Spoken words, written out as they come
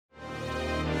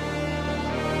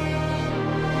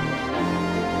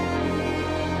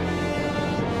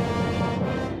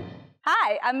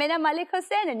I'm Mina Malik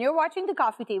Hussain, and you're watching The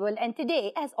Coffee Table. And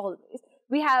today, as always,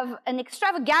 we have an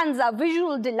extravaganza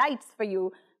visual delights for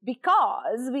you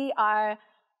because we are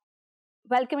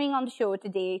welcoming on the show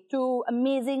today two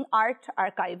amazing art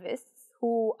archivists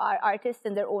who are artists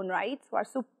in their own rights, who are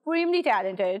supremely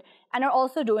talented, and are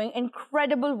also doing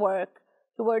incredible work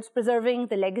towards preserving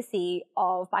the legacy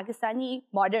of Pakistani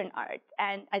modern art.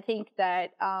 And I think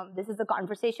that this is a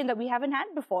conversation that we haven't had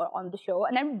before on the show.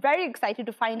 And I'm very excited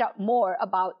to find out more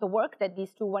about the work that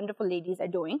these two wonderful ladies are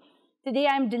doing. Today,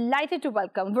 I'm delighted to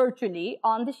welcome virtually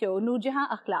on the show Nurjahan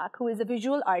Akhlaq, who is a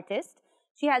visual artist.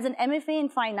 She has an MFA in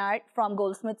Fine Art from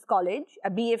Goldsmiths College, a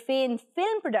BFA in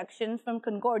Film Production from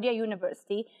Concordia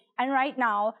University, and right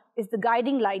now is the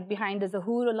guiding light behind the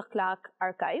Zuhur al-Akhlaq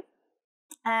archive.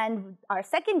 And our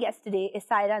second guest today is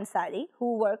Saira Ansari,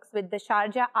 who works with the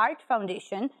Sharjah Art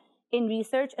Foundation in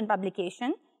research and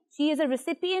publication. She is a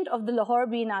recipient of the Lahore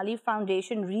Biennale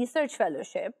Foundation Research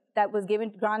Fellowship that was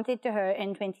granted to her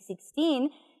in 2016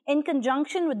 in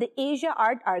conjunction with the Asia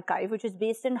Art Archive, which is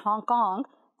based in Hong Kong,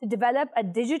 to develop a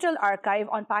digital archive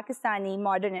on Pakistani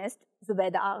modernist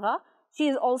Zubaida Agha. She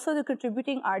is also the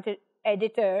contributing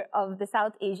editor of the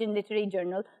South Asian literary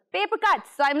journal Paper Cuts.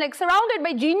 So I'm like surrounded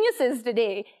by geniuses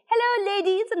today. Hello,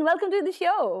 ladies, and welcome to the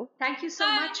show. Thank you so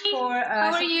much for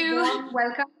how are you? Warm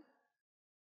welcome.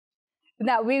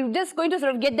 Now we're just going to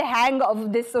sort of get the hang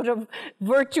of this sort of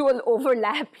virtual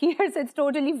overlap here, so it's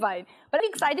totally fine. But I'm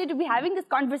excited to be having this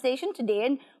conversation today,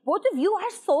 and both of you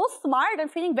are so smart. I'm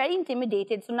feeling very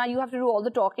intimidated. So now you have to do all the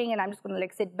talking, and I'm just going to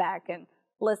like sit back and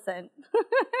listen.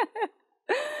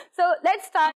 So let's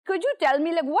start. Could you tell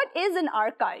me, like, what is an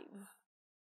archive?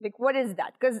 Like, what is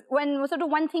that? Because when sort of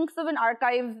one thinks of an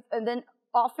archive, and then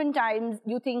oftentimes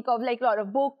you think of like a lot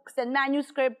of books and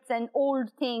manuscripts and old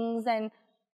things, and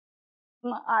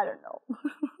I don't know.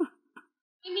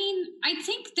 I mean, I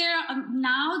think there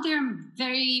are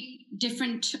very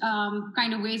different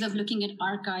kind of ways of looking at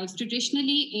archives.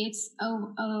 Traditionally, it's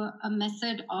a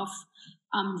method of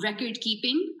record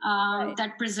keeping Right.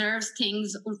 that preserves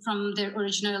things from their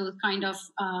original kind of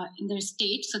in their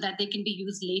state so that they can be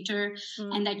used later,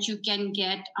 and that you can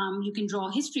get you can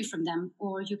draw history from them,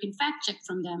 or you can fact check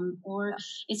from them, or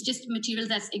it's just material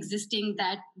that's existing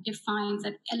that defines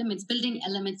that building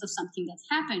elements of something that's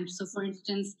happened. So for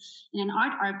instance, in an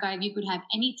art archive, you could have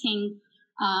anything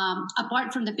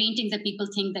apart from the paintings that people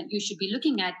think that you should be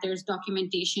looking at. There's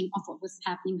documentation of what was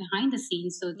happening behind the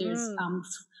scenes. So there's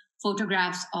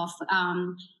photographs of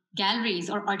galleries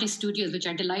or artist studios, which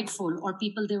are delightful, or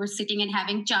people they were sitting and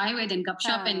having chai with and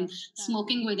gupshup and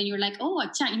smoking with, and you're like, oh,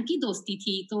 acha, inki dosti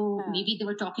thi, so maybe they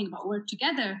were talking about work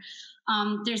together.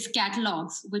 There's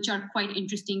catalogs, which are quite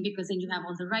interesting because then you have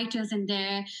all the writers in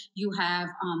there, you have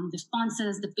the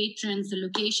sponsors, the patrons, the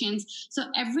locations. So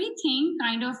everything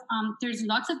kind of, there's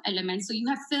lots of elements. So you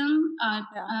have film,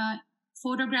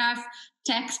 photograph,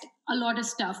 text, a lot of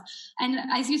stuff. And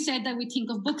as you said that we think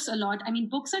of books a lot, I mean,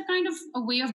 books are kind of a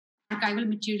way of archival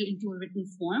material into a written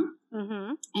form.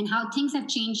 And how things have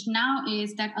changed now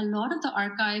is that a lot of the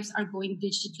archives are going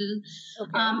digital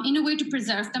in a way to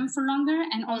preserve them for longer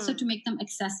and also to make them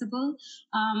accessible.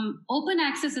 Open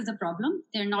access is a problem.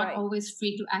 They're not always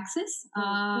free to access.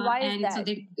 Why is that?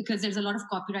 So because there's a lot of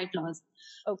copyright laws.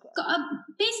 Okay.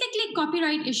 Basically,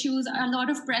 copyright issues, a lot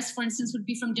of press, for instance, would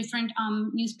be from different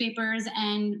newspapers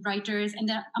and writers, and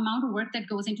the amount of work that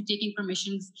goes into taking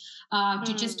permissions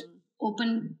to just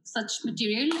open such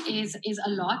material is a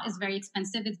lot, is very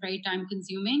expensive, it's very time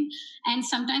consuming, and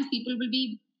sometimes people will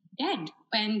be dead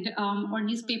and or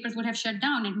newspapers would have shut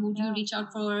down, and who do you reach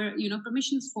out for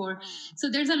permissions for? So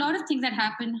there's a lot of things that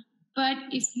happen. But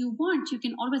if you want, you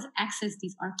can always access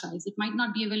these archives. It might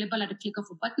not be available at a click of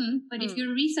a button, but if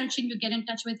you're researching, you get in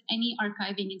touch with any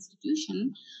archiving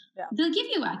institution, they'll give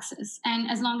you access.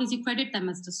 And as long as you credit them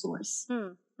as the source.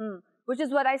 Which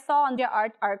is what I saw on their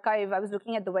art archive. I was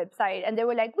looking at the website and they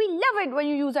were like, we love it when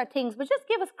you use our things, but just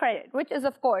give us credit, which is,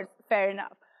 of course, fair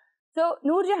enough. So,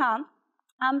 Nurjahan,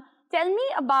 tell me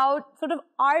about sort of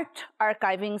art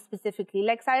archiving specifically.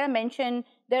 Like Saira mentioned,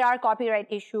 there are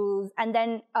copyright issues, and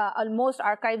then most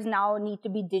archives now need to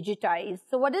be digitized.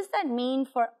 So what does that mean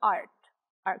for art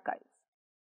archives?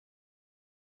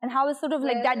 And how is sort of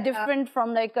like that different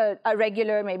from like a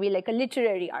regular, maybe like a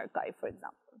literary archive, for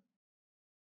example?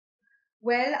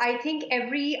 Well, I think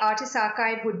every artist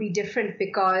archive would be different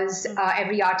because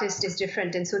every artist is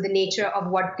different. And so the nature of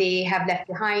what they have left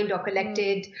behind or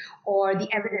collected or the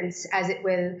evidence, as it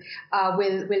will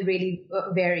really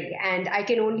vary. And I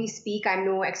can only speak, I'm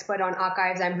no expert on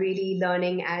archives. I'm really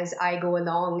learning as I go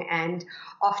along. And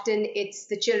often it's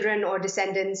the children or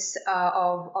descendants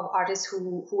of artists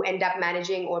who end up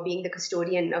managing or being the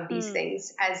custodian of these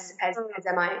things, as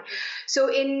am I. So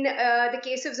in the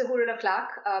case of Zuhur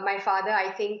al-Akhlaq, my father, I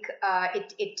think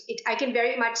I can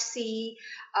very much see,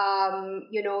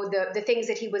 the things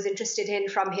that he was interested in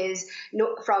from his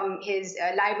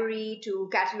library to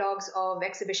catalogs of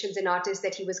exhibitions and artists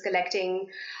that he was collecting,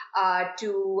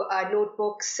 to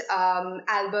notebooks,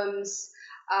 albums,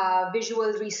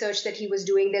 visual research that he was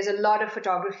doing. There's a lot of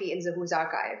photography in Zuhur's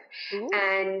archive.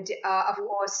 And of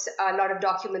course, a lot of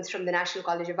documents from the National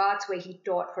College of Arts where he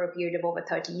taught for a period of over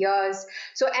 30 years.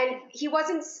 So, and he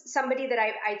wasn't somebody that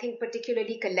I think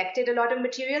particularly collected a lot of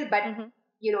material, but,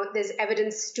 there's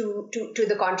evidence to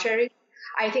the contrary.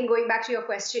 I think going back to your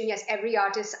question, yes, every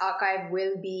artist's archive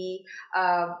will be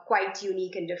quite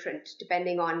unique and different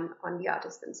depending on the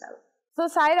artist themselves. So,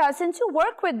 Saira, since you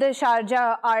work with the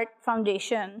Sharjah Art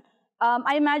Foundation,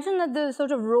 I imagine that the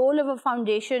sort of role of a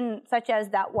foundation such as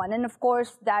that one, and of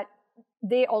course that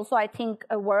they also, I think,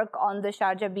 work on the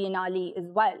Sharjah Biennale as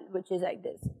well, which is like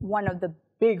this, one of the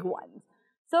big ones.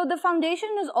 So the foundation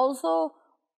is also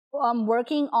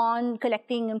working on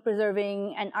collecting and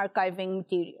preserving and archiving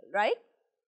material, right?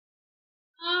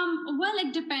 Well,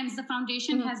 it depends. The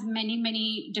foundation has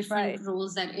many different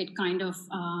roles that it kind of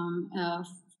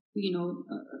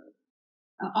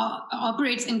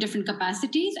operates in different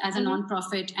capacities as a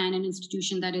non-profit and an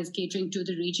institution that is catering to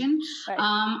the region.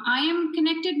 I am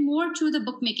connected more to the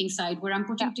bookmaking side, where I'm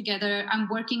putting together, I'm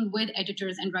working with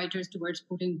editors and writers towards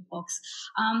putting books.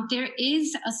 There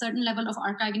is a certain level of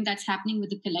archiving that's happening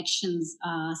with the collections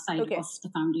side of the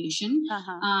foundation.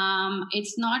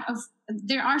 It's not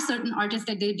there are certain artists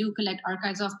that they do collect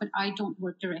archives of, but I don't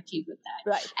work directly with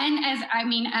that. And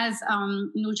as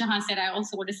Nurjahan said, I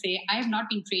also want to say I have not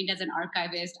been trained as an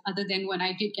archivist, other than when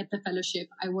I did get the fellowship,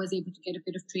 I was able to get a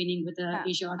bit of training with the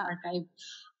Asia Art Archive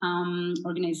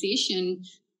organization.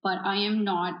 But I am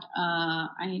not.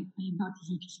 I am not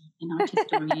an art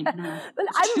historian. No. Well,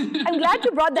 I'm glad you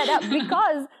brought that up,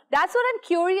 because that's what I'm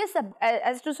curious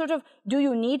as to sort of, do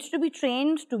you need to be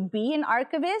trained to be an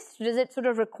archivist? Does it sort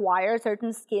of require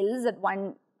certain skills that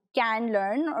one can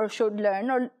learn or should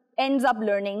learn or ends up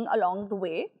learning along the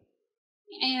way?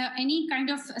 Any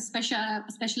kind of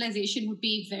specialization would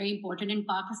be very important in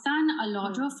Pakistan. A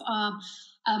lot of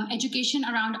education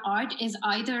around art is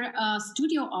either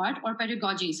studio art or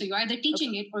pedagogy. So you're either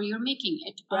teaching it or you're making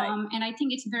it. And I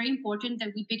think it's very important that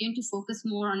we begin to focus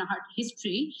more on art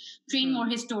history, train more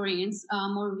historians,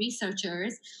 more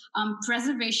researchers.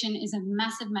 Preservation is a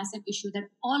massive issue that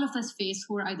all of us face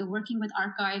who are either working with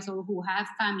archives or who have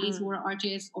families who are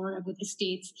artists or with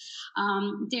estates.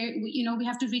 We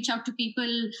have to reach out to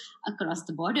people across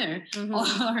the border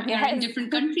or in different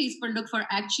countries look for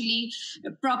actually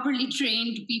properly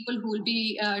trained people who will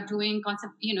be doing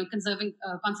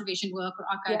conservation work or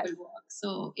archival work.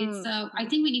 So it's I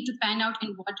think we need to pan out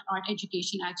in what art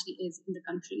education actually is in the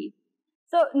country.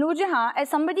 So Nurjahan, as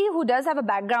somebody who does have a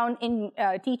background in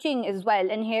teaching as well,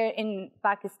 and here in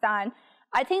Pakistan,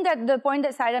 I think that the point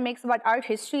that Saira makes about art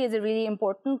history is a really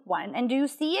important one. And do you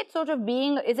see it sort of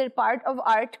being, is it part of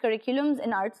art curriculums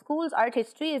in art schools, art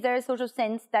history? Is there a sort of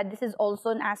sense that this is also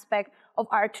an aspect of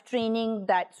art training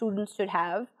that students should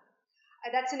have?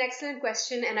 That's an excellent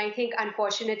question, and I think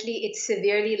unfortunately it's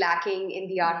severely lacking in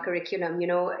the art curriculum.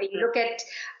 You look at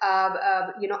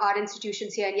art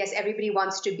institutions here, and yes, everybody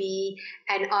wants to be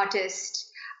an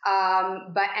artist,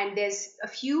 and there's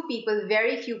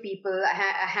very few people,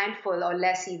 a handful or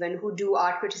less even, who do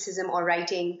art criticism or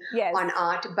writing on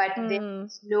art. But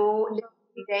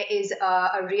there is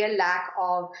a real lack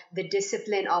of the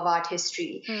discipline of art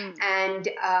history. And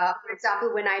for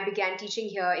example, when I began teaching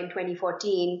here in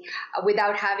 2014,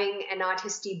 without having an art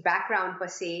history background per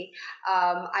se,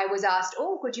 I was asked,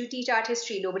 could you teach art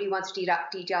history? Nobody wants to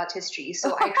teach art history.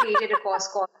 So I created a course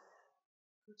called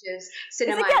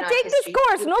Cinema and Art Take History. this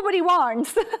course, nobody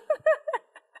wants. Well,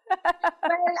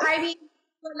 I mean,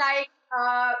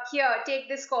 here, take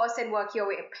this course and work your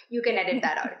way. You can edit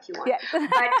that out if you want.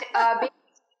 But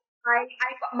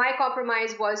my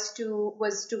compromise was to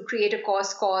create a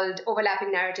course called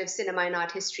Overlapping Narratives, Cinema and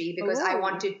Art History, because I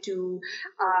wanted to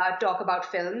talk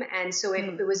about film, and so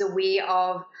it was a way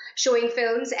of showing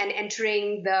films and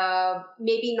entering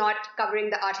maybe not covering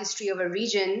the art history of a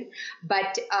region,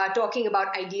 but talking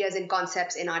about ideas and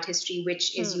concepts in art history,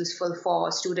 which is useful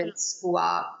for students who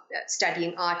are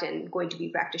studying art and going to be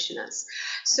practitioners.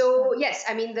 So yes,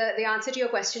 I mean the answer to your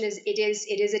question is it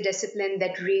is a discipline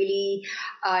that really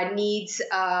needs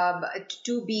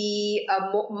to be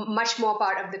much more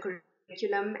part of the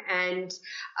curriculum, and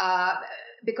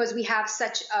because we have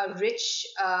such a rich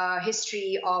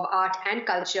history of art and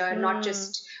culture, not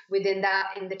just in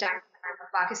the time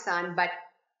of Pakistan, but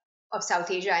of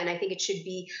South Asia, and I think it should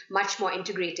be much more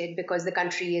integrated because the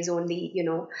country is only,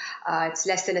 it's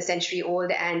less than a century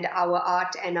old, and our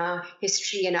art and our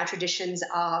history and our traditions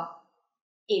are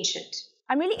ancient.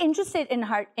 I'm really interested in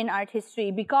art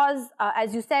history because,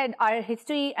 as you said, our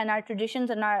history and our traditions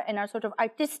and our sort of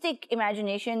artistic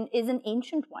imagination is an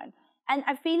ancient one. And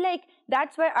I feel like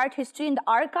that's where art history in the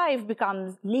archive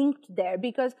becomes linked there,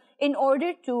 because in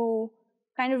order to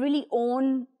kind of really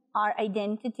own our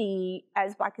identity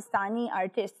as Pakistani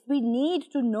artists, we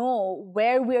need to know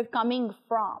where we're coming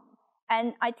from.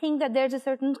 And I think that there's a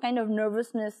certain kind of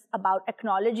nervousness about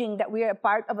acknowledging that we are a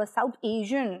part of a South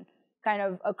Asian kind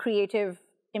of a creative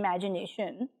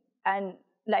imagination. And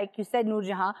like you said,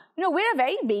 Nurjahan, we're a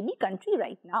very baby country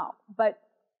right now, but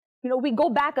we go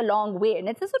back a long way, and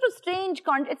it's a sort of strange,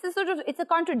 it's a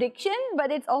contradiction,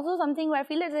 but it's also something where I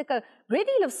feel there's like a great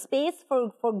deal of space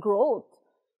for growth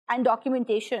and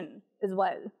documentation as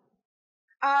well.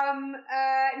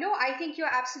 No, I think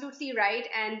you're absolutely right,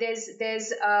 and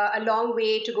there's a long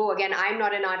way to go. Again, I'm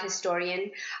not an art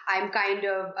historian. I'm kind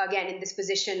of again in this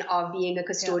position of being a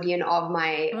custodian of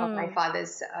my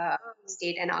father's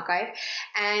estate and archive,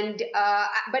 and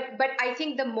but I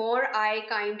think the more I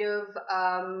kind of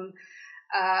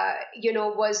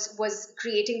was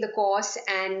creating the course,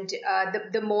 and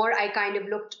the more I kind of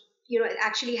looked.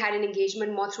 Actually had an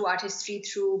engagement more through art history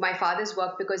through my father's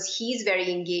work, because he's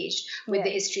very engaged with the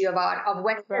history of art, of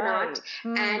Western art,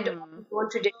 and own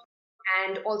tradition,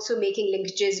 and also making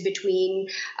linkages between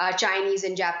Chinese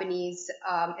and Japanese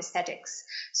aesthetics.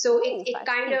 So it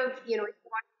kind of, if you want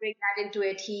to bring that into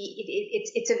it,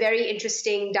 it's a very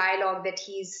interesting dialogue that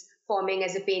he's forming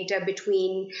as a painter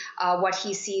between what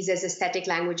he sees as aesthetic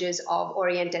languages of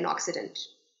Orient and Occident.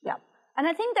 Yeah. And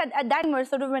I think that at that time,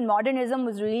 sort of when modernism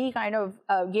was really kind of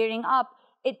gearing up,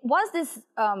 it was this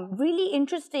really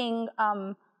interesting,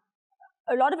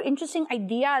 a lot of interesting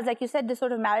ideas, like you said, this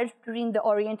sort of marriage between the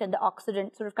Orient and the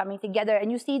Occident sort of coming together.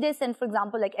 And you see this in, for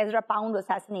example, like Ezra Pound was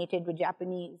fascinated with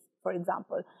Japanese, for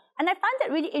example. And I find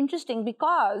that really interesting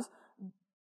because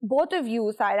both of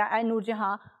you, Saira and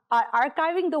Nurjahan, are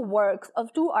archiving the works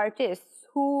of two artists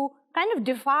who kind of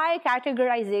defy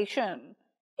categorization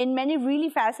in many really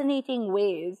fascinating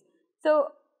ways.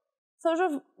 So sort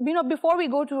of, before we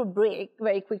go to a break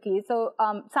very quickly, so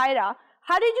Saira,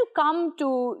 how did you come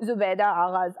to Zubaida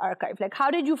Agha's archive? Like,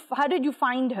 how did you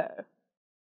find her?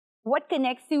 What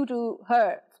connects you to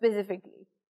her specifically?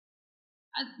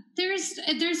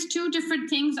 There's two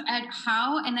different things at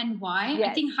how and then why.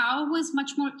 Yes. I think how was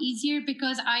much more easier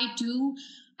because I do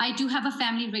have a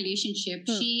family relationship.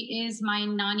 She is my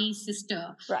nani's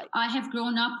sister. Right. I have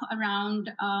grown up around,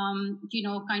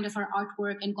 kind of her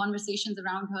artwork and conversations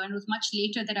around her. And it was much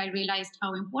later that I realized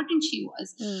how important she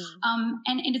was.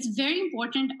 And it's very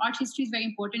important. Art history is very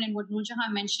important. And what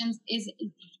Nurjahan mentions is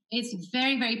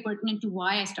very, very pertinent to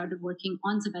why I started working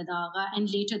on Zubaida Agha and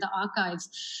later the archives.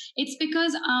 It's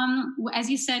because, as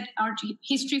you said, art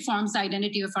history forms the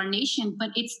identity of our nation, but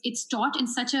it's taught in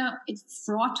such a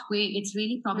fraught way. It's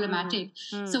really problematic.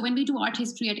 So when we do art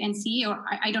history at NCA, or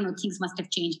I don't know, things must have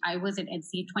changed. I was at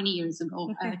NCA 20 years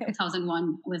ago.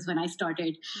 2001 was when I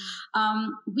started.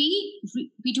 We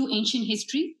do ancient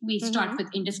history. We start with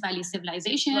Indus Valley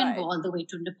civilization, go all the way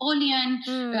to Napoleon.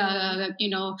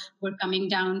 We're coming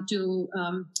down to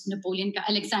Napoleon,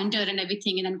 Alexander and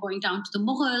everything, and then going down to the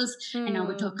Mughals, and now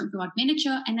we're talking about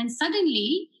miniature, and then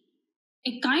suddenly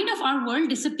our world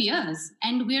disappears,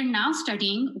 and we're now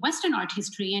studying Western art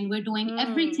history, and we're doing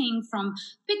everything from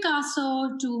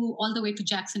Picasso to all the way to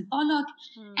Jackson Pollock,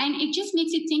 and it just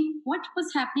makes you think what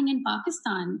was happening in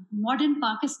Pakistan, modern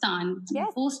Pakistan,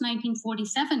 post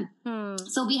 1947.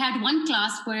 So we had one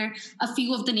class where a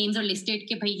few of the names are listed,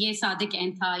 कि भाई ये सादिक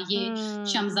ऐन था, ये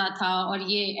Shamza था, और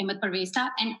ये Ahmed Parvez था,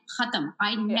 and khatam.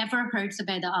 I never heard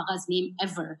Zubaida Agha's name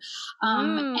ever,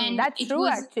 and that's it true,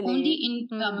 was actually. only in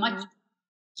much.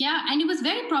 Yeah, and it was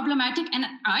very problematic. And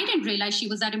I didn't realize she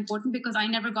was that important because I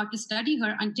never got to study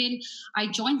her until I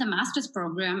joined the master's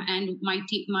program. And my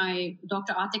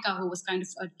Dr. Atika, who was kind of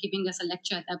giving us a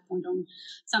lecture at that point on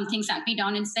something, sat me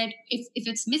down and said, if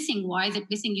it's missing, why is it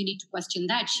missing? You need to question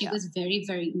that. She was very,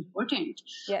 very important.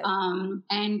 Yes.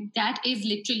 And that is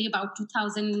literally about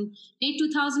 2000, late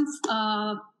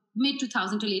 2000s, mid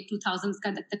 2000 to late 2000s,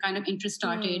 the kind of interest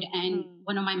started. And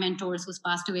one of my mentors who's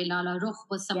passed away, Lala Rukh,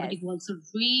 was somebody who also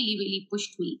really, really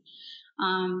pushed me.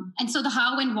 And so the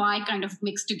how and why kind of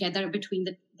mixed together between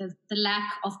the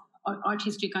lack of art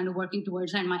history kind of working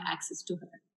towards her and my access to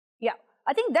her. Yeah,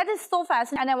 I think that is so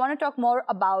fascinating. And I want to talk more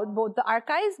about both the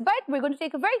archives, but we're going to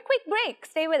take a very quick break.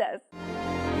 Stay with us.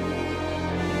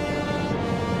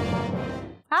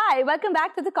 Hi, welcome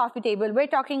back to the coffee table. We're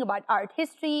talking about art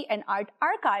history and art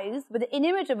archives with the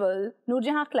inimitable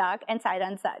Nurjahan Akhlaq and Saira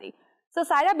Ansari. So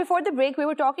Saira, before the break, we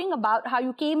were talking about how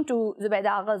you came to Zubaida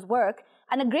Agha's work,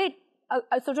 and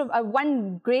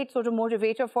one great sort of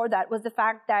motivator for that was the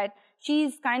fact that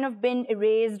she's kind of been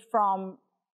erased from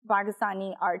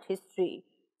Pakistani art history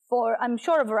for, I'm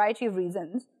sure, a variety of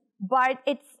reasons. But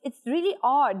it's really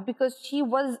odd because she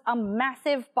was a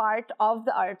massive part of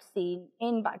the art scene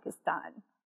in Pakistan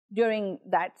during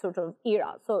that sort of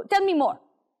era. So tell me more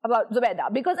about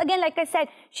Zubaida, because again, like I said,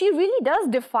 she really does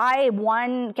defy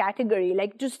one category.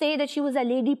 Like, to say that she was a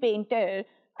lady painter,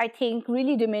 I think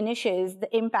really diminishes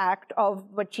the impact of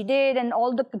what she did and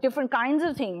all the different kinds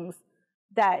of things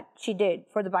that she did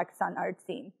for the Pakistan art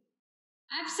scene.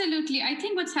 Absolutely. I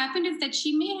think what's happened is that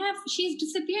she's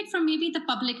disappeared from maybe the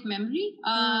public memory.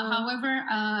 However,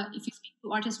 if you speak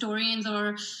to art historians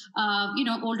or,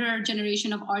 older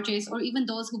generation of artists, or even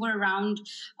those who were around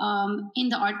in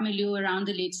the art milieu around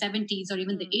the late 70s or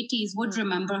even the 80s would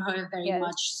remember her very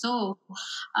much. So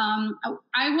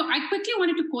I quickly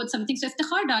wanted to quote something. So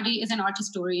Iftikhar Dadi is an art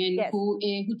historian who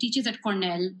teaches at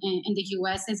Cornell in the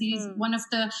US, as he's one of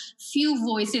the few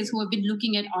voices who have been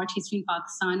looking at art history in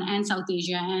Pakistan and South Asia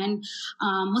and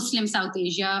Muslim South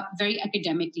Asia very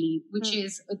academically, which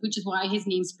is why his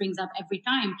name springs up every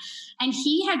time. And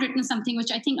he had written something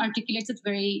which I think articulates it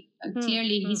very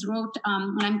clearly. He's wrote,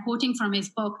 and I'm quoting from his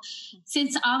book,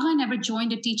 since Agha never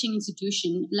joined a teaching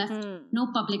institution, left no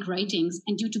public writings,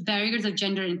 and due to barriers of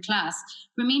gender and class,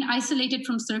 remained isolated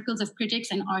from circles of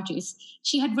critics and artists,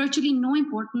 she had virtually no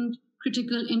important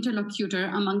critical interlocutor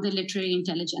among the literary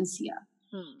intelligentsia.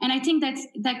 And I think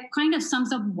that kind of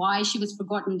sums up why she was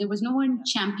forgotten. There was no one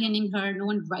championing her, no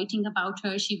one writing about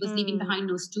her. She was leaving behind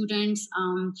no students,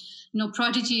 no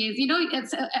prodigies.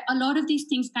 It's a lot of these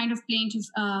things kind of play into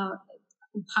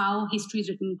how history is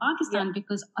written in Pakistan,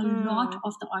 because a lot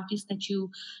of the artists that you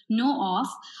know of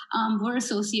were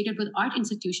associated with art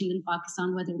institutions in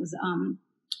Pakistan, whether it was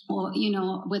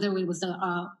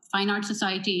the fine art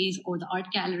societies or the art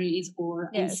galleries or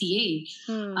NCA.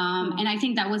 And I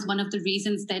think that was one of the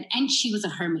reasons and she was a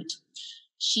hermit.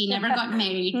 She never got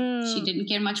married. She didn't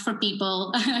care much for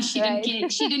people. She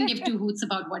didn't give two hoots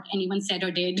about what anyone said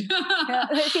or did.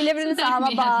 She lived in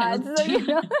Islamabad. So, she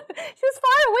was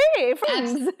far away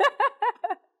from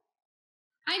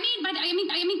I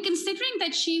mean, considering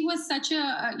that she was such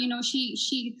a,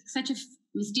 such a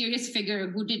mysterious figure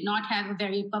who did not have a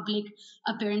very public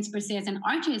appearance per se as an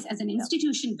artist, as an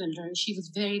institution builder, she was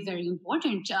very, very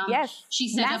important. She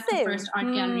set up the first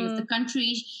art gallery of the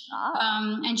country,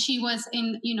 and she was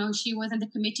in the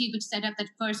committee which set up that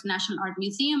first National Art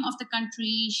Museum of the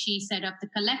country. She set up the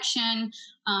collection.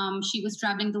 She was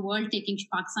traveling the world, taking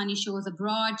Pakistani shows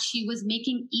abroad. She was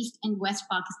making East and West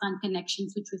Pakistan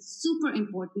connections, which was super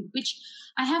important, which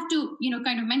I have to,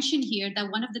 kind of mention here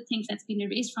that one of the things that's been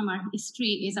erased from our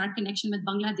history is our connection with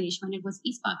Bangladesh when it was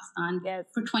East Pakistan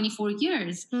for 24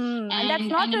 years. And that's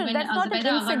not an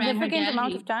insignificant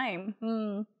amount of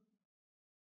time.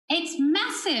 It's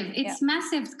massive. It's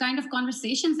massive. The kind of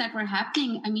conversations that were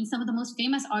happening. I mean, some of the most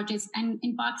famous artists, and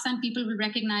in Pakistan, people will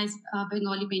recognize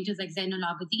Bengali painters like Zainul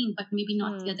Abidin, but maybe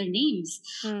not the other names.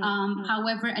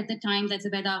 However, at the time that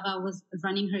Zubaida Agha was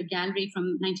running her gallery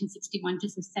from 1961 to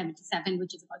 77,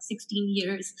 which is about 16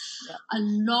 years, a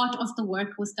lot of the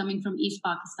work was coming from East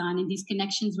Pakistan, and these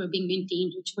connections were being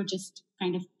maintained, which were just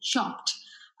kind of chopped.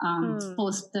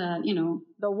 Post the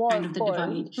war, kind of the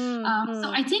divide. So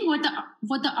I think what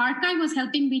the archive was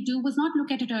helping me do was not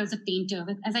look at her as a painter.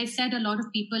 As I said, a lot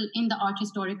of people in the art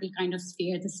historical kind of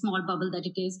sphere, the small bubble that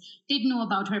it is, did know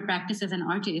about her practice as an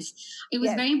artist. It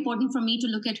was very important for me to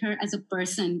look at her as a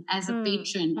person, as a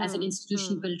patron, as an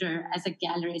institution builder, as a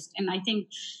gallerist. And I think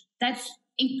that's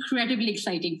incredibly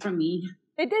exciting for me.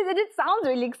 It sounds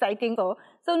really exciting. So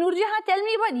Nurjahan, tell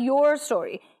me about your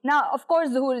story. Now, of course,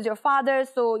 Zuhur is your father,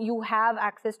 so you have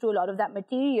access to a lot of that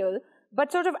material.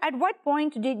 But sort of at what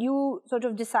point did you sort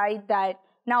of decide that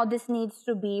now this needs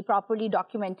to be properly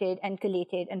documented and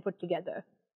collated and put together?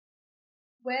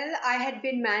 Well, I had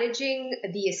been managing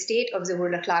the estate of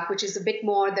Zuhur Akhlaq, which is a bit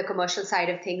more the commercial side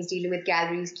of things, dealing with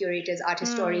galleries, curators, art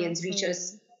historians,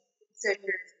 researchers,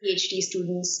 PhD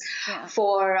students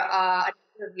for a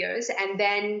number of years. And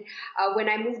then when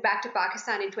I moved back to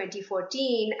Pakistan in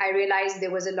 2014, I realized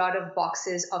there was a lot of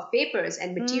boxes of papers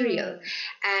and material.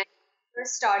 And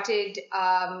first started,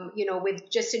 with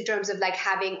just in terms of like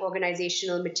having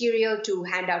organizational material to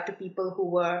hand out to people who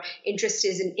were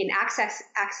interested in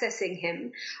accessing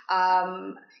him.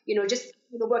 Just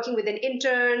working with an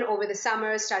intern over the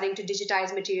summer, starting to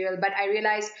digitize material. But I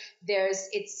realized there's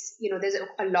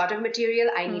a lot of material.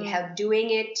 I need help doing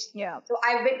it. Yeah. So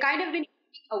I've been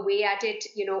away at it,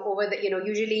 over the,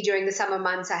 usually during the summer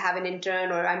months, I have an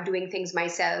intern or I'm doing things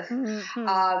myself. And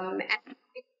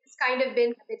kind of been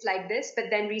a bit like this,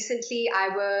 but then recently I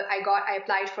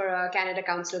applied for a Canada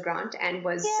Council grant and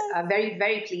was very,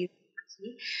 very pleased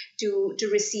to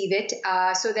receive it,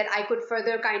 so that I could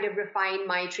further kind of refine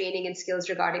my training and skills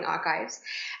regarding archives.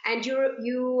 And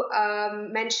you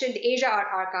mentioned Asia Art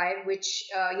Archive, which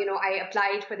I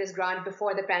applied for this grant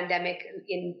before the pandemic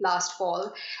in last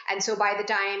fall, and so by the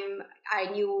time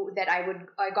I knew that I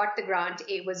got the grant,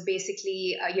 it was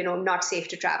basically not safe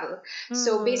to travel.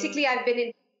 So basically I've been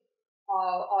in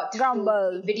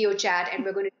through video chat, and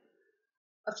we're going to do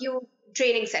a few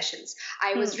training sessions.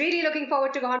 I was really looking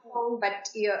forward to Hong Kong, but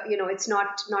it's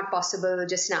not possible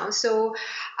just now. So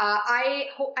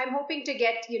I'm hoping to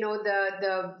get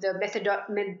the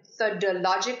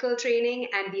methodological training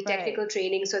and the technical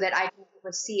training so that I can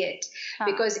oversee it,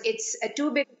 because it's a too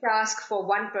big task for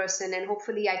one person, and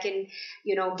hopefully I can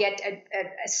get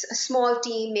a small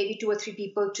team, maybe 2 or 3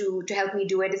 people to help me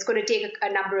do it. It's going to take a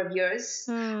number of years,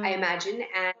 I imagine.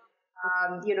 And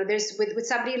there's with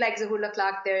somebody like Zuhur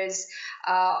Akhlaq, there's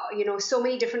so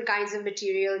many different kinds of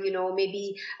material,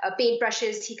 maybe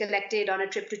paintbrushes he collected on a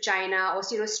trip to China, or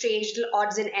strange little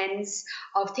odds and ends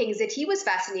of things that he was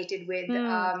fascinated with.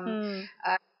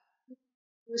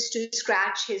 Used to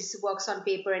scratch his works on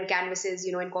paper and canvases,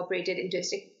 incorporated into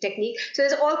his technique. So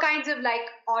there's all kinds of like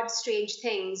odd, strange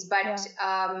things, but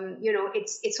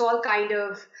it's all kind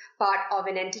of part of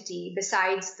an entity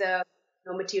besides the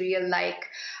material like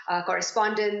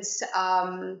correspondence,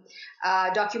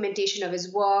 documentation of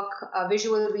his work,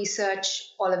 visual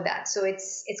research, all of that. So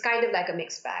it's kind of like a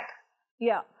mixed bag.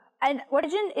 Yeah. And what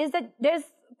is that there's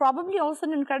probably also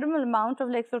an incredible amount of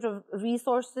like sort of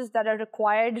resources that are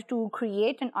required to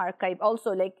create an archive.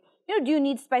 Also, like, do you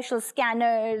need special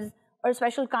scanners or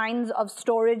special kinds of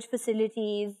storage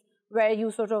facilities where you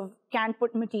sort of can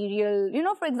put material,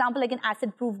 for example, like an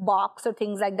acid-proof box or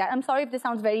things like that? I'm sorry if this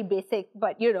sounds very basic,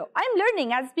 but, I'm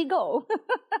learning as we go.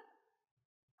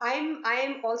 I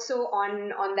am also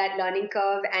on that learning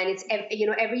curve, and it's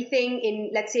everything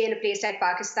in, let's say, in a place like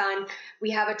Pakistan,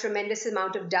 we have a tremendous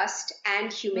amount of dust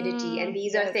and humidity, and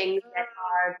these are things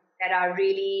that are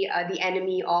really the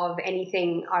enemy of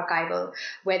anything archival,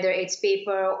 whether it's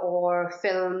paper or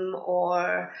film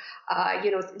or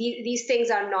these things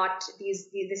are not these.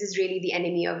 This is really the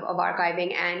enemy of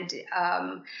archiving, and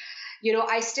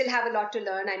I still have a lot to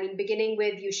learn. I mean, beginning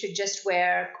with, you should just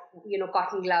wear,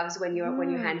 cotton gloves when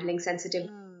you're handling sensitive.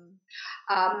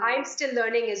 I'm still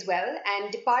learning as well,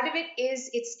 and part of it is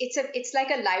it's like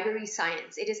a library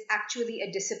science. It is actually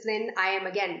a discipline. I am,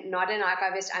 again, not an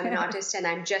archivist. I'm an artist, and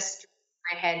I'm just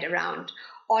my head around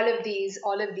all of these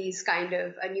kind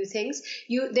of new things.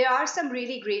 There are some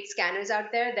really great scanners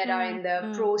out there that are in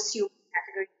the prosumer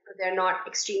category. They're not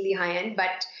extremely high end,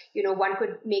 but one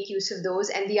could make use of those.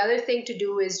 And the other thing to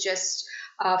do is just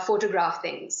photograph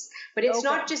things. But it's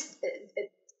not just.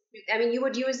 I mean, you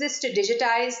would use this to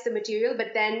digitize the material,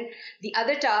 but then the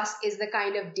other task is the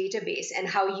kind of database and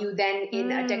how you then, in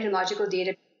a technological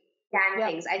database, scan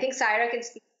things. I think Saira can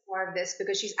speak more of this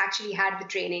because she's actually had the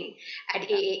training at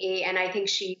AAA, and I think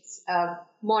she's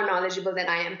more knowledgeable than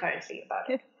I am currently about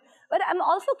it. But I'm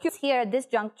also curious here at this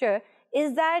juncture,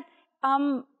 is that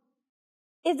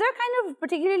is there kind of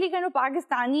particularly kind of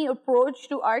Pakistani approach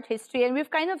to art history? And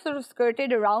we've kind of sort of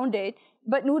skirted around it.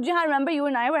 But Nurjahan, remember you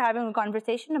and I were having a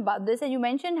conversation about this, and you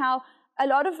mentioned how a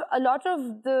lot of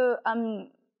the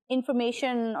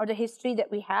information or the history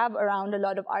that we have around a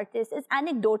lot of artists is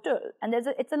anecdotal, and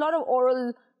it's a lot of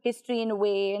oral history in a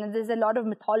way, and there's a lot of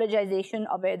mythologization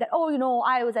of it. That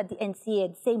I was at the NCA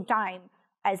at the same time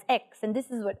as X, and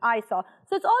this is what I saw.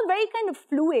 So it's all very kind of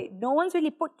fluid. No one's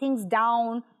really put things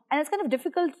down And it's kind of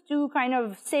difficult to kind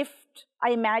of sift,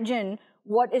 I imagine,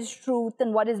 what is truth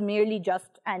and what is merely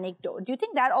just anecdote. Do you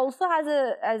think that also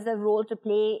has a role to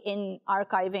play in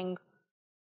archiving?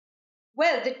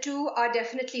 Well, the two are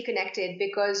definitely connected,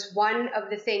 because one of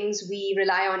the things we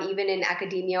rely on even in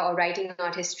academia or writing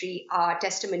art history are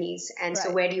testimonies. And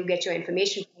so where do you get your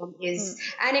information from is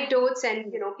anecdotes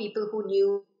and, people who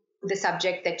knew the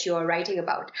subject that you're writing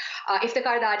about.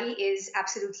 Iftikhar Dadi is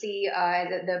absolutely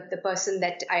the person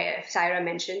that Saira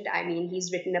mentioned. I mean,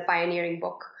 he's written a pioneering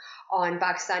book on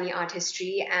Pakistani art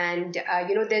history, and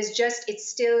it's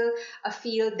still a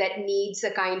field that needs a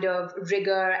kind of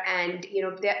rigor, and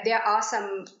there are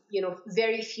some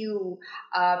very few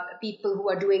people who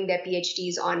are doing their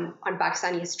PhDs on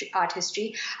Pakistani art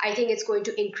history. I think it's going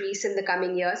to increase in the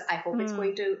coming years. I hope it's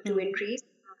going to increase.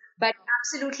 But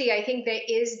absolutely, I think there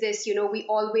is this, we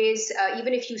always,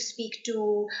 even if you speak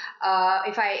to,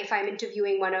 if I'm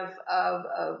interviewing one of,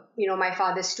 my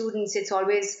father's students, it's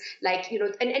always like,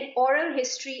 and oral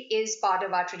history is part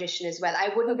of our tradition as well. I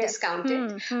wouldn't discount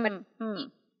it, but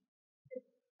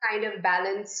kind of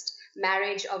balanced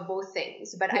marriage of both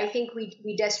things. But I think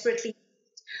we desperately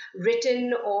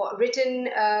written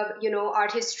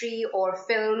art history or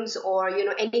films or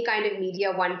any kind of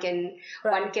media one can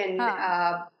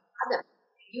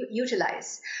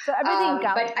utilize. So everything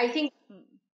counts. But I think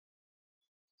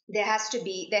there has to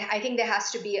be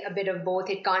a bit of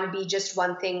both. It can't be just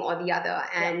one thing or the other.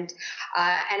 And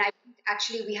I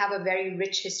actually we have a very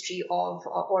rich history of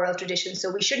oral tradition, so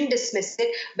we shouldn't dismiss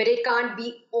it. But it can't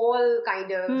be all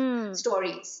kind of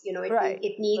stories.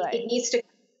 It needs to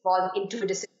evolve into a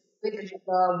decision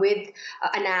with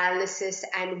analysis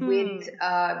and with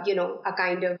a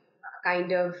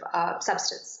kind of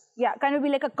substance. Yeah, kind of be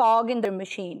like a cog in the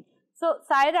machine. So,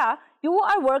 Saira, you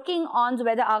are working on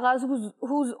Zubaida Agha's,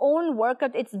 whose own work,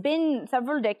 it's been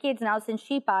several decades now since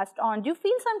she passed on. Do you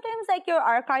feel sometimes like your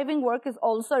archiving work is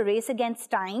also a race against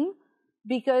time?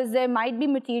 Because there might be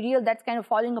material that's kind of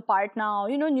falling apart now,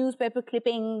 newspaper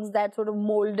clippings that sort of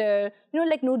molder.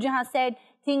 Like Nurjahan said,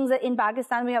 things that in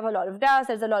Pakistan we have a lot of dust,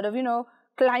 there's a lot of,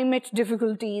 climate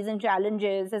difficulties and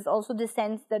challenges. There's also this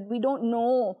sense that we don't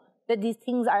know that these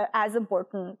things are as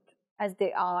important as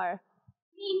they are.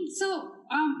 So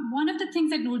one of the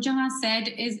things that Nurjahan said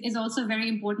is also very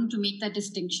important to make that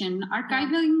distinction.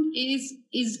 Archiving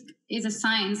is a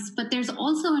science, but there's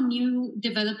also a new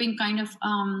developing kind of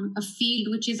a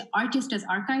field, which is artist as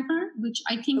archiver, which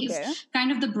I think is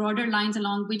kind of the broader lines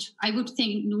along which I would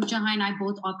think Nurjahan and I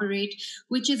both operate,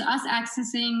 which is us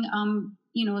accessing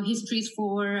histories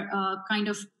for kind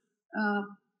of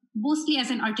mostly as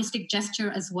an artistic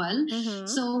gesture as well.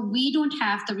 So we don't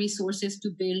have the resources to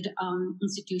build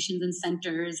institutions and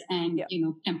centers and,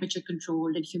 temperature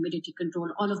control and humidity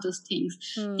control, all of those things.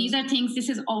 These are things, this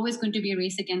is always going to be a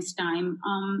race against time.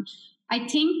 I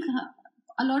think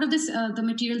a lot of this, the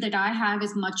material that I have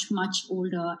is much, much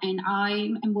older, and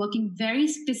I am working very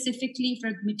specifically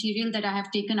for material that I have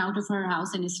taken out of her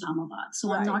house in Islamabad.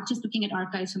 So I'm not just looking at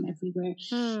archives from everywhere.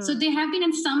 So they have been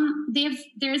in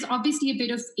there's obviously a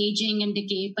bit of aging and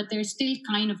decay, but they're still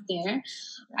kind of there.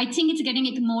 I think it's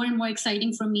getting more and more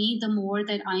exciting for me the more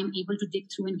that I'm able to dig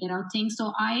through and get out things.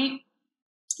 So I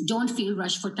don't feel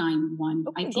rushed for time.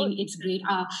 I think it's great.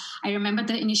 I remember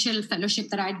the initial fellowship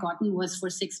that I had gotten was for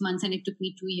 6 months, and it took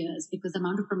me 2 years because the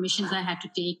amount of permissions I had to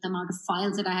take, the amount of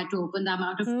files that I had to open, the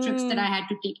amount of trips that I had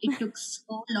to take, it took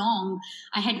so long.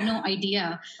 I had no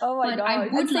idea. Oh my God. I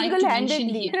would like to mention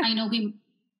here, I know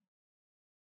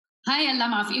Hi, Allah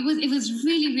Maaf. It was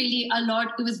really, really a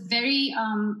lot. It was very,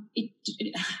 it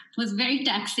was very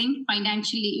taxing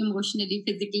financially, emotionally,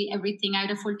 physically, everything. I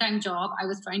had a full-time job. I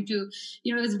was trying to,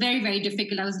 it was very, very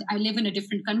difficult. I live in a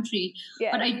different country.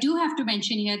 But I do have to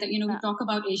mention here that, we talk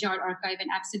about Asia Art Archive, and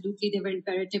absolutely they were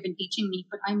imperative in teaching me.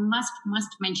 But I must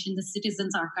mention the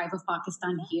Citizens Archive of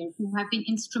Pakistan here, who have been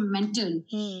instrumental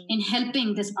in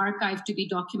helping this archive to be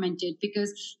documented,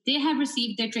 because they have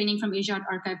received their training from Asia Art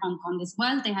Archive Hong Kong as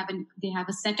well. They have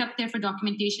a setup there for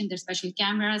documentation. There's special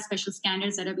cameras, special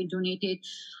scanners that have been donated.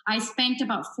 I spent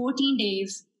about 14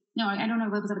 days, no, I don't know,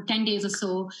 it was about 10 days or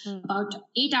so, about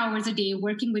 8 hours a day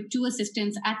working with 2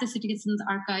 assistants at the Citizens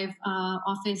Archive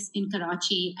office in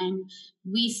Karachi, and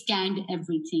we scanned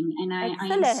everything. And I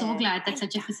am so glad that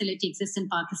such a facility exists in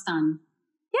Pakistan.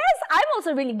 Yes, I'm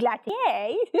also really glad.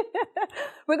 Yay!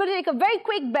 We're going to take a very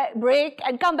quick break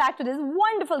and come back to this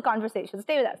wonderful conversation.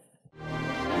 Stay with us.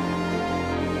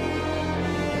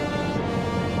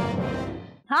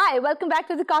 Hi, welcome back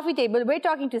to the coffee table. We're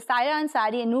talking to Saira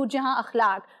Ansari and Nurjahan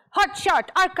Akhlaq, hotshot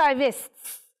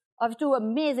archivists of 2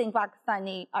 amazing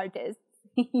Pakistani artists.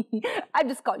 I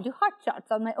just called you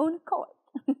hotshots on my own accord.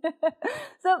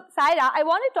 So, Saira, I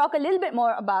want to talk a little bit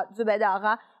more about Zubaida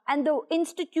Agha and the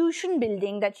institution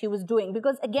building that she was doing.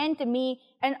 Because again, to me,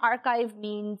 an archive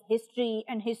means history,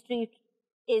 and history,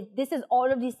 this is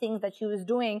all of these things that she was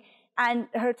doing. And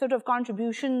her sort of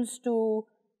contributions to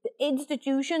the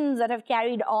institutions that have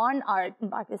carried on art in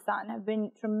Pakistan have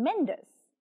been tremendous.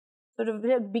 Sort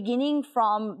of beginning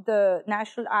from the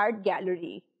National Art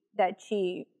Gallery that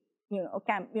she,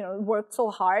 worked so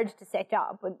hard to set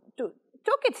up, but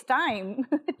took its time.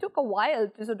 It took a while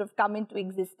to sort of come into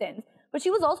existence. But she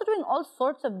was also doing all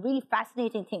sorts of really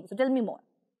fascinating things. So tell me more.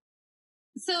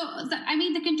 So,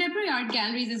 the contemporary art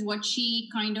galleries is what she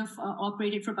kind of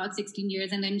operated for about 16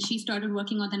 years. And then she started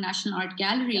working on the National Art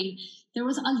Gallery. Yep. There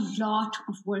was a lot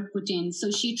of work put in.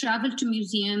 So she traveled to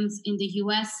museums in the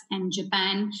US and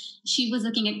Japan. She was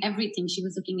looking at everything. She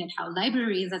was looking at how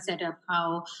libraries are set up,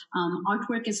 how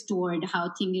artwork is stored,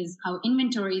 how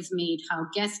inventory is made, how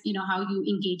guests, how you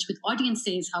engage with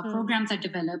audiences, how programs are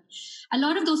developed. A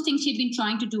lot of those things she'd been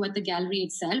trying to do at the gallery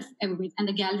itself. And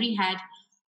the gallery had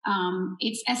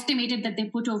it's estimated that they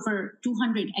put over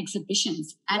 200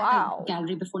 exhibitions at the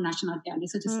gallery before National Art Gallery.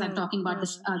 So just I'm talking about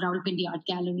this Rawalpindi Art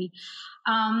Gallery.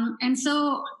 And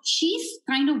so she's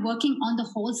kind of working on the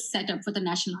whole setup for the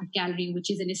National Art Gallery, which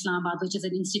is in Islamabad, which is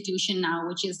an institution now,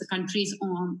 which is the country's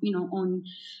own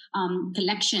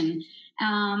collection.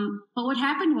 But what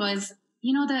happened was,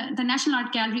 the National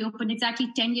Art Gallery opened exactly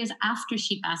 10 years after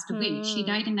she passed away. She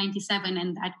died in 97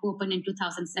 and that opened in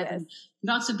 2007. Yes.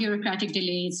 Lots of bureaucratic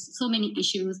delays, so many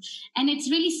issues. And it's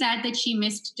really sad that she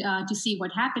missed to see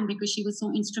what happened because she was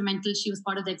so instrumental. She was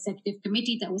part of the executive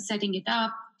committee that was setting it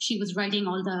up. She was writing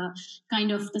all the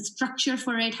kind of the structure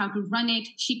for it, how to run it.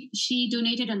 She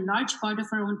donated a large part of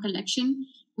her own collection,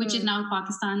 which is now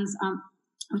Pakistan's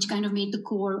which kind of made the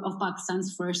core of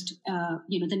Pakistan's first,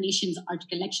 the nation's art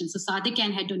collection. So Sadiq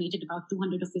Khan had donated about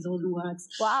 200 of his own works.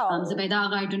 Wow. Zubaida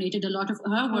Agha donated a lot of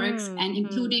her works, and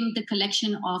including the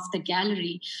collection of the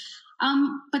gallery.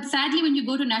 But sadly, when you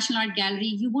go to National Art Gallery,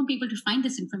 you won't be able to find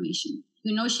this information.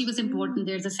 She was important.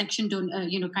 There's a section,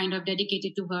 kind of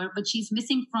dedicated to her, but she's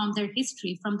missing from their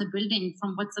history, from the building,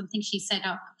 from what something she set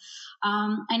up.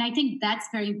 And I think that's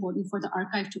very important for the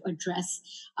archive to address,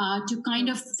 to kind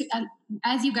of,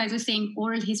 as you guys were saying,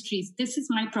 oral histories. This is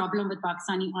my problem with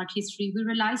Pakistani art history. We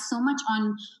rely so much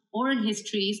on oral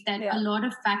histories that a lot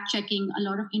of fact checking, a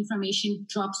lot of information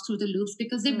drops through the loops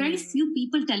because there are very few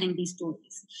people telling these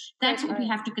stories. That's what we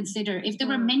have to consider. If there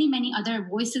were many, many other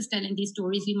voices telling these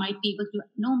stories, we might be able to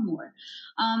know more.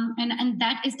 And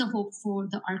that is the hope for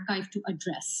the archive to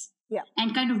address. Yeah.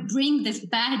 And kind of bring this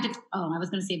I was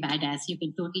going to say badass. You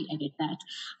can totally edit that.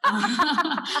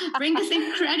 Bring this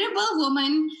incredible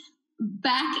woman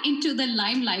back into the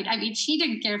limelight. I mean, she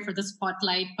didn't care for the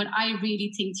spotlight, but I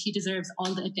really think she deserves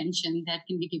all the attention that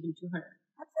can be given to her.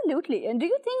 Absolutely. And do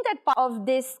you think that part of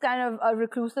this kind of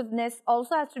reclusiveness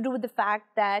also has to do with the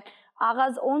fact that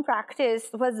Agha's own practice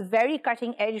was very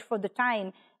cutting edge for the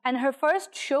time, and her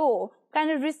first show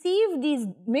kind of received these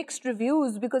mixed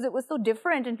reviews because it was so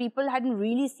different and people hadn't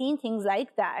really seen things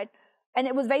like that, and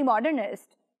it was very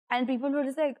modernist, and people were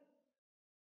just like,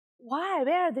 why,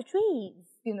 where are the trees,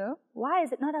 why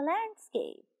is it not a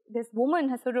landscape? This woman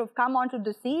has sort of come onto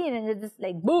the scene and it's just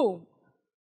like boom.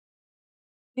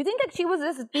 You think that she was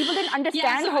just, people didn't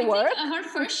understand her work? Her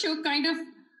first show kind of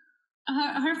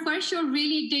her first show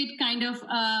really did kind of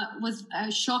was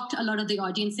shocked a lot of the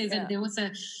audiences, and there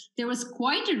was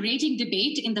quite a raging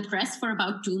debate in the press for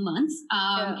about 2 months.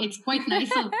 It's quite nice.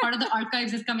 So part of the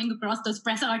archives is coming across those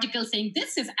press articles saying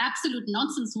this is absolute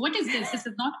nonsense. What is this? This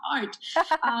is not art.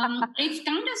 It's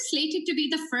kind of slated to be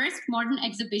the first modern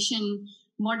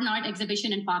art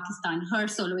exhibition in Pakistan, her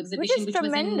solo exhibition, which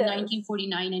was in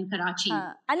 1949 in Karachi.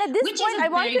 And at this point, I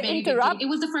want to interrupt. It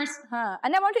was the first.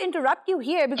 And I want to interrupt you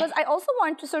here because I also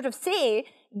want to sort of say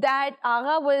that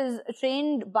Agha was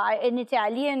trained by an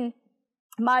Italian,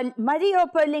 Mario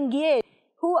Perlingier,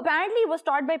 who apparently was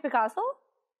taught by Picasso.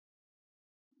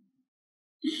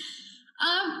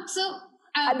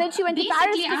 Then she went to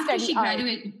Paris to study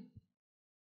art.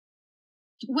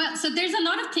 Well, so there's a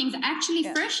lot of things. Actually,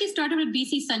 first she started with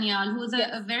B.C. Sanyal, who was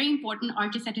a very important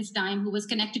artist at his time, who was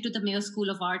connected to the Mayo School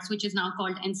of Arts, which is now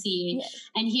called NCA. Yes.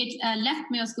 And he had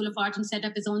left Mayo School of Art and set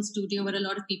up his own studio where a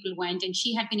lot of people went. And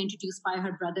she had been introduced by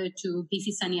her brother to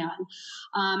B.C. Sanyal.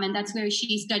 And that's where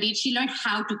she studied. She learned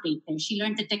how to paint there. She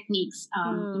learned the techniques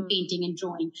in painting and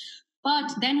drawing.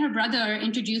 But then her brother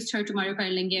introduced her to Mario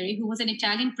Carolingieri, who was an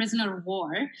Italian prisoner of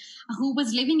war, who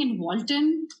was living in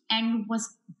Walton and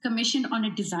was commissioned on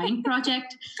a design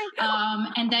project.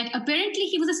 And that apparently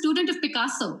he was a student of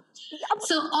Picasso.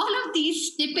 So all of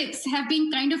these snippets have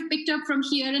been kind of picked up from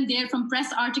here and there, from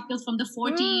press articles from the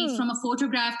 40s, from a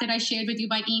photograph that I shared with you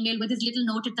by email with his little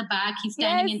note at the back. He's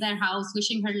standing in their house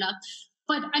wishing her luck.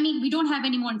 But I mean, we don't have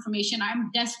any more information.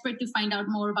 I'm desperate to find out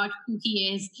more about who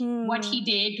he is, what he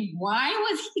did, why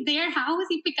was he there, how was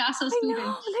he Picasso's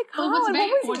student? So what's very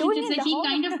important is that he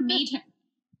kind of made her.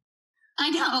 I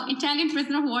know, Italian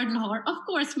prisoner of war law, of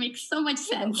course, makes so much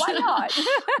sense. Why not?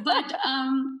 But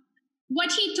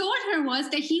what he told her was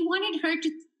that he wanted her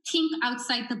to think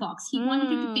outside the box. He wanted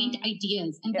her to paint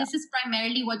ideas. And this is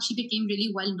primarily what she became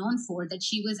really well known for, that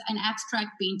she was an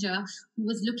abstract painter who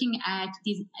was looking at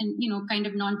these, kind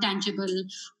of non-tangible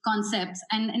concepts.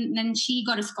 And then she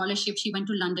got a scholarship. She went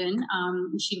to London.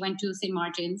 She went to St.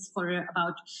 Martin's for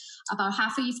about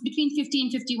half a year. Between 50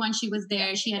 and 51, she was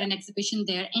there. She had an exhibition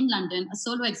there in London, a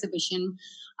solo exhibition.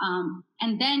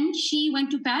 And then she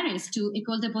went to Paris to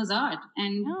École des Beaux-Arts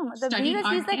and studied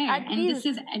art there. And this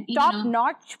is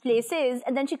top-notch places.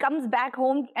 And then she comes back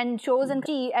home and shows and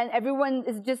everyone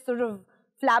is just sort of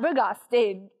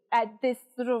flabbergasted at this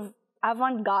sort of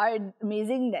avant-garde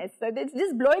amazingness. So it's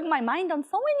just blowing my mind on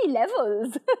so many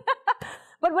levels.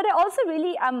 But what I also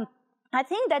really, I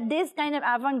think that this kind of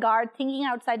avant-garde, thinking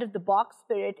outside of the box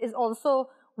spirit is also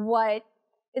what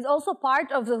is also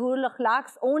part of Zuhurul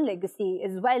Akhlaq's own legacy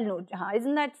as well, Nurjahan.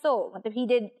 Isn't that so? He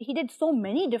did so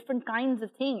many different kinds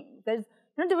of things. There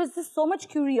was just so much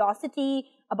curiosity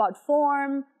about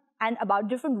form and about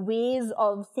different ways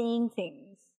of saying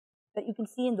things that you can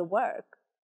see in the work.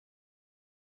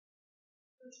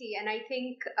 And I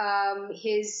think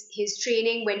his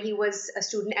training when he was a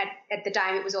student at the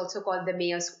time, it was also called the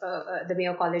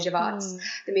Mayo College of Arts,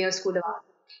 the Mayo School of Arts.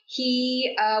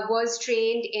 He was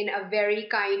trained in a very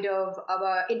kind of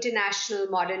international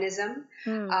modernism.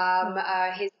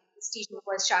 His teacher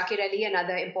was Shakir Ali,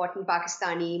 another important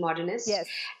Pakistani modernist. Yes.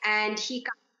 And he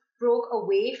broke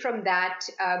away from that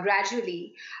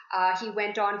gradually. He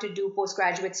went on to do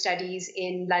postgraduate studies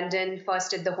in London,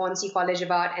 first at the Hornsey College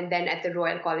of Art and then at the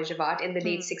Royal College of Art in the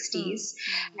late 60s.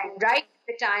 And right at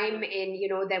the time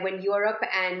that when Europe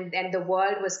and the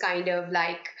world was kind of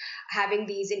like having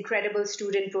these incredible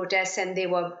student protests and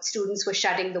students were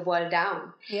shutting the world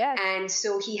down. Yes. And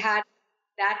so he had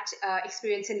that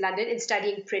experience in London in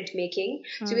studying printmaking.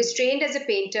 So he was trained as a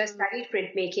painter, studied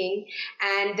printmaking,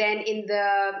 and then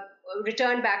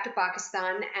returned back to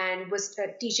Pakistan and was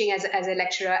teaching as a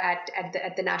lecturer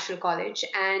at the National College.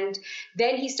 And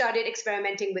then he started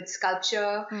experimenting with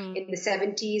sculpture in the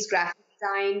 70s, graphic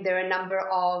design. There are a number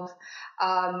of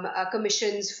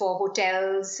commissions for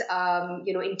hotels,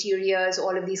 interiors,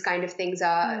 all of these kind of things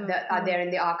are there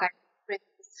in the archive.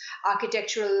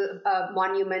 Architectural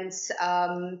monuments.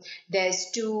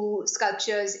 There's two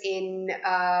sculptures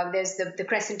there's the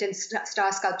Crescent and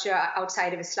Star sculpture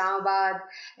outside of Islamabad.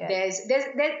 Yeah.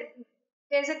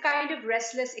 There's a kind of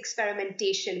restless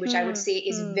experimentation, which I would say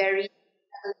is very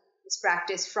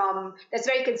practice that's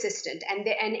very consistent,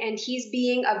 and he's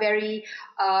being a very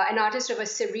an artist of a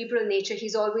cerebral nature.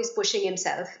 He's always pushing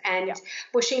himself and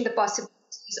pushing the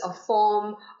possibilities of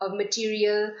form, of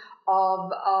material,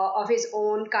 of his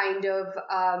own kind of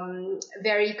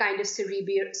very kind of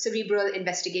cerebral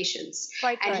investigations.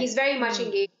 And he's very much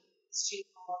engaged in the history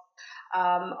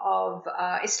of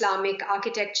Islamic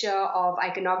architecture, of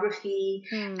iconography,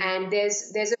 and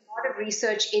there's a lot of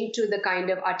research into the kind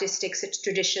of artistic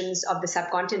traditions of the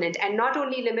subcontinent, and not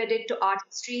only limited to art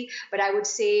history, but I would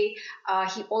say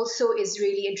he also is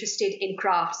really interested in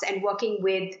crafts and working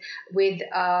with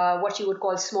what you would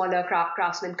call smaller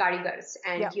craftsmen, karigars,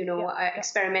 and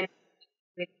experiment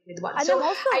with one. And so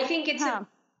also, I think it's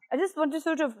I just want to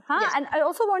sort of and I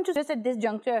also want to just at this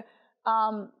juncture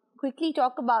quickly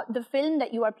talk about the film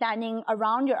that you are planning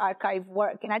around your archive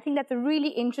work. And I think that's a really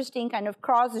interesting kind of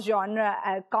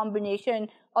cross-genre combination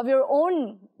of your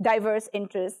own diverse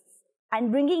interests and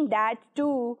bringing that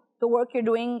to the work you're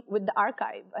doing with the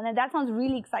archive. And that sounds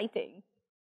really exciting.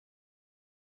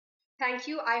 Thank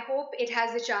you. I hope it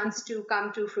has a chance to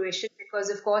come to fruition because,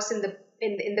 of course, in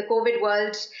the COVID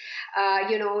world,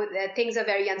 things are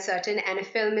very uncertain, and a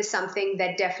film is something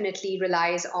that definitely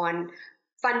relies on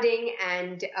funding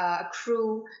and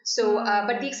crew. So,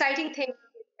 but the exciting thing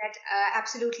is that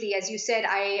absolutely, as you said,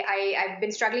 I've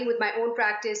been struggling with my own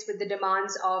practice with the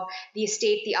demands of the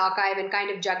estate, the archive, and kind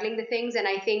of juggling the things. And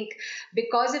I think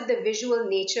because of the visual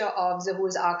nature of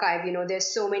Zuhur's archive,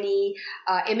 there's so many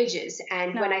images.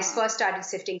 And when I first started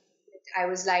sifting, I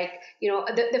was like,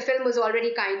 the film was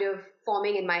already kind of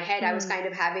forming in my head. I was kind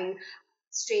of having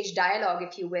strange dialogue,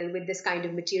 if you will, with this kind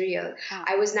of material.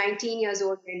 I was 19 years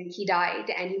old when he died,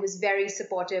 and he was very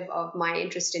supportive of my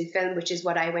interest in film, which is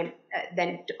what I went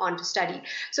on to study.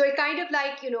 So it kind of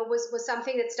like, was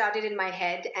something that started in my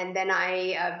head, and then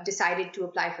I decided to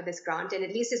apply for this grant, and at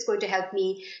least it's going to help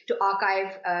me to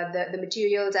archive the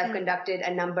materials. I've conducted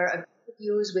a number of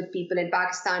interviews with people in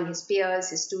Pakistan, his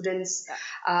peers, his students,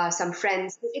 some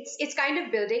friends. It's kind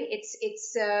of building. It's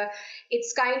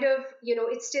kind of,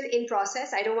 it's still in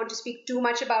process. I don't want to speak too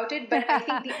much about it, but I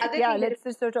think the other thing let's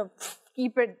just sort of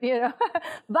keep it,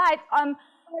 But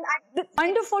the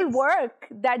wonderful work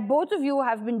that both of you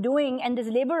have been doing, and this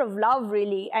labor of love,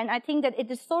 really, and I think that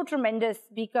it is so tremendous,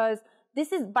 because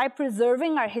this is by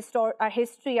preserving our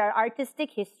history, our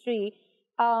artistic history.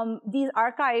 These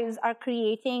archives are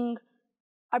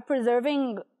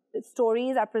preserving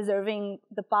stories, are preserving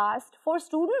the past for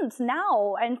students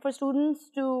now, and for students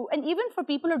and even for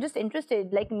people who are just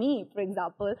interested, like me, for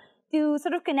example, to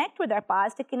sort of connect with our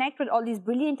past, to connect with all these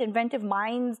brilliant, inventive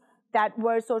minds that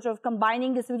were sort of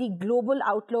combining this really global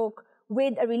outlook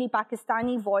with a really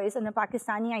Pakistani voice and a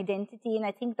Pakistani identity. And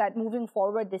I think that moving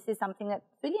forward, this is something that's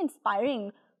really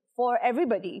inspiring for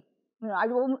everybody. I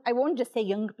won't just say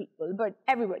young people, but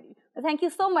everybody. So thank you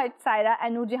so much, Saira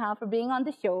and Nurjahan, for being on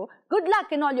the show. Good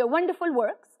luck in all your wonderful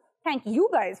works. Thank you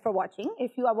guys for watching.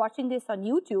 If you are watching this on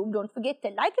YouTube, don't forget to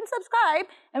like and subscribe,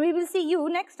 and we will see you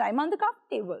next time on The Coffee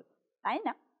Table. Bye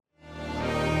now.